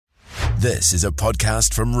This is a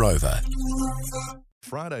podcast from Rover.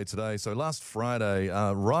 Friday today. So last Friday,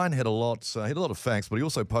 Ryan had a lot of facts, but he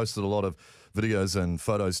also posted a lot of videos and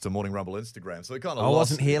photos to Morning Rumble Instagram. So he kind of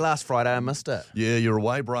wasn't here last Friday. I missed it. Yeah, you're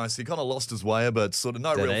away, Bryce. He kind of lost his way a bit, sort of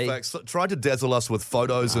no Did real he? facts. Tried to dazzle us with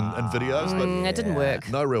photos and videos, but It didn't work.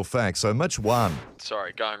 no real facts. So Mitch won.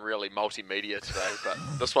 Sorry, going really multimedia today, but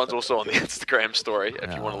this one's also on the Instagram story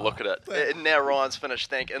if you want to look at it. And now Ryan's finished.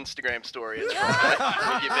 Thank Instagram story. It's Friday.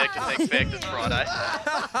 We'll get back to Think Fact. It's Friday.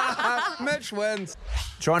 Mitch wins.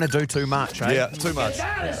 Trying to do too much, eh? Yeah, too much.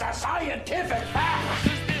 That is a scientific fact.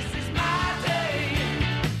 This is my day.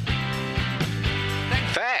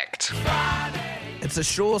 Fact! It's a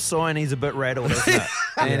sure sign he's a bit rattled, isn't it?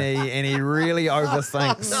 And he really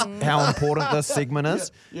overthinks how important this segment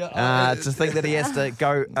is. To think that he has to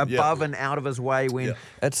go above and out of his way when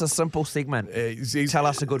it's a simple segment. Tell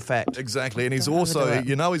us a good fact. Exactly, and he's also,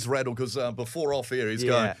 he's rattled because before off air he's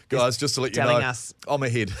going, guys, just to let you know, I'm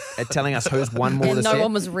ahead. Telling us who's won more this No year.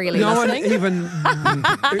 one was really No listening. one even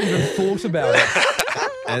thought about it.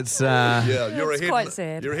 It's you're ahead. quite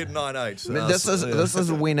sad. You're ahead 9-8. This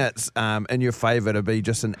is when it's in your favour to be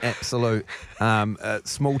just an absolute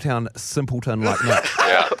small town simpleton like Mitch.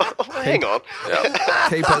 Yeah. Hang on.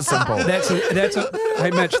 Keep it simple.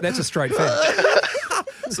 Hey Mitch, that's a straight fact.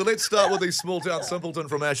 So let's start with the small town simpleton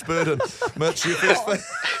from Ashburton. Mitch, your first fact.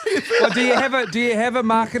 Well, do you have a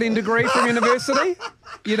marketing degree from university?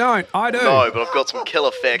 You don't. I do. No, but I've got some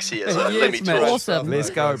killer facts here, so let me Yes, talk. Mitch. Awesome. Let's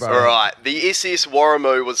go, bro. All right. The SS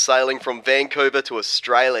Warramoo was sailing from Vancouver to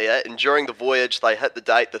Australia, and during the voyage, they hit the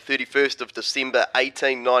date the 31st of December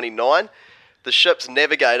 1899. The ship's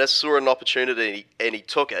navigator saw an opportunity, and he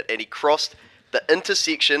took it, and he crossed the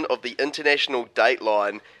intersection of the international date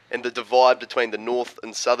line and the divide between the north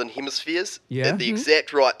and southern hemispheres at the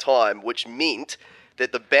exact right time, which meant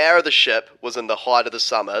that the bow of the ship was in the height of the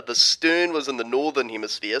summer, the stern was in the northern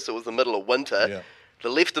hemisphere, so it was the middle of winter, the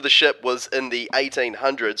left of the ship was in the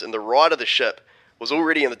 1800s, and the right of the ship was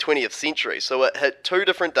already in the 20th century. So it hit 2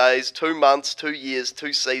 different days, 2 months, 2 years,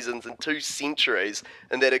 2 seasons, and 2 centuries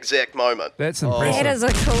in that exact moment. That's impressive. That is a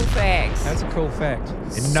cool fact. That's a cool fact.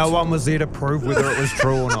 And no one was there to prove whether it was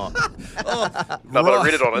true or not. No, but I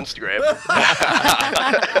read it on Instagram.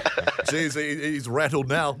 Jeez, he's rattled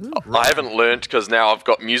now. I haven't learnt because now I've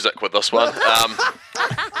got music with this one.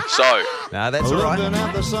 No, that's all right. In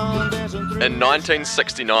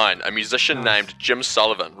 1969, a musician named Jim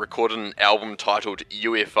Sullivan recorded an album titled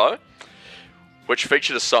UFO, which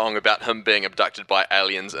featured a song about him being abducted by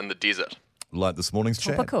aliens in the desert. Like this morning's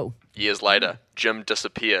chat. Topical. Years later, Jim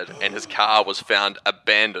disappeared and his car was found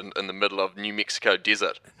abandoned in the middle of New Mexico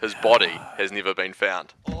desert. His body has never been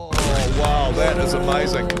found. Oh, wow, that is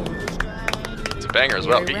amazing. It's a banger as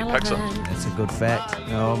well. Get your picks in. That's a good fact.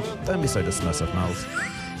 Don't be so dismissive, Miles.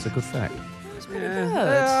 It's a good fact.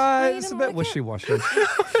 It's a bit wishy-washy.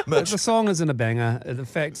 The song isn't a banger. The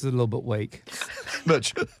facts are a little bit weak.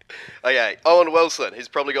 Mitch. Okay, Owen Wilson. He's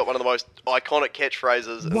probably got one of the most iconic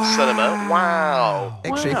catchphrases in cinema. Wow.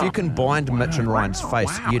 Actually, if you can bind Mitch and Ryan's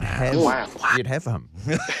face, you'd have him.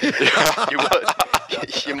 You would.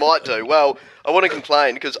 You might do. Well, I want to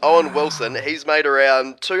complain because Owen Wilson, he's made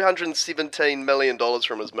around $217 million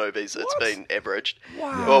from his movies. It's been averaged.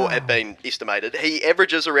 Wow. Well, it's been estimated. He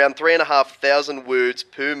averages around 3,500 words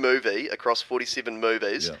per movie across 47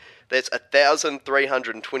 movies. Yeah. That's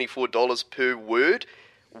 $1,324 per word.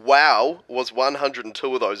 Wow was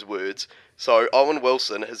 102 of those words. So Owen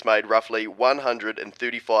Wilson has made roughly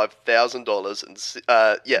 $135,000 and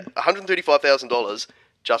 $135,000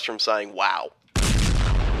 just from saying wow.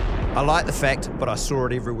 I like the fact, but I saw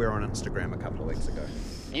it everywhere on Instagram a couple of weeks ago.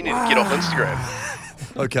 You need to get off Instagram.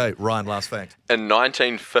 Okay, Ryan, last fact. In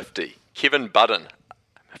 1950, Kevin Budden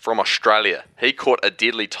from Australia, he caught a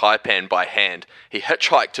deadly taipan by hand. He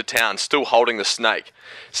hitchhiked to town still holding the snake.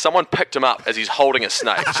 Someone picked him up as he's holding a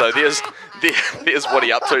snake. So there's what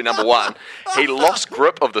he up to, number one. He lost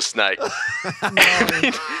grip of the snake.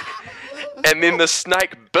 And then the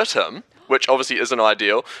snake bit him, which obviously isn't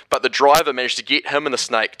ideal, but the driver managed to get him and the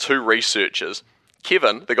snake to researchers.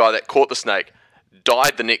 Kevin, the guy that caught the snake,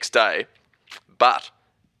 died the next day, but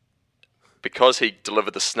because he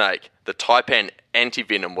delivered the snake, the taipan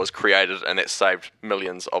antivenom was created, and that saved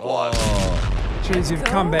millions of lives. Jeez, you've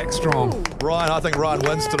come back strong. Ryan, I think Ryan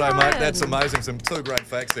wins today, mate. That's amazing. Some 2 great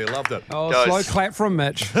facts there. Loved it. Oh, Guys. slow clap from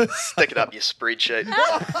Mitch. Stick it up your spreadsheet.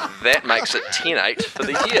 That makes it 10-8 for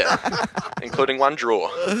the year, including 1 draw.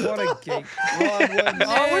 What a geek. Ryan wins.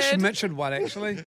 I wish Mitch had won, actually.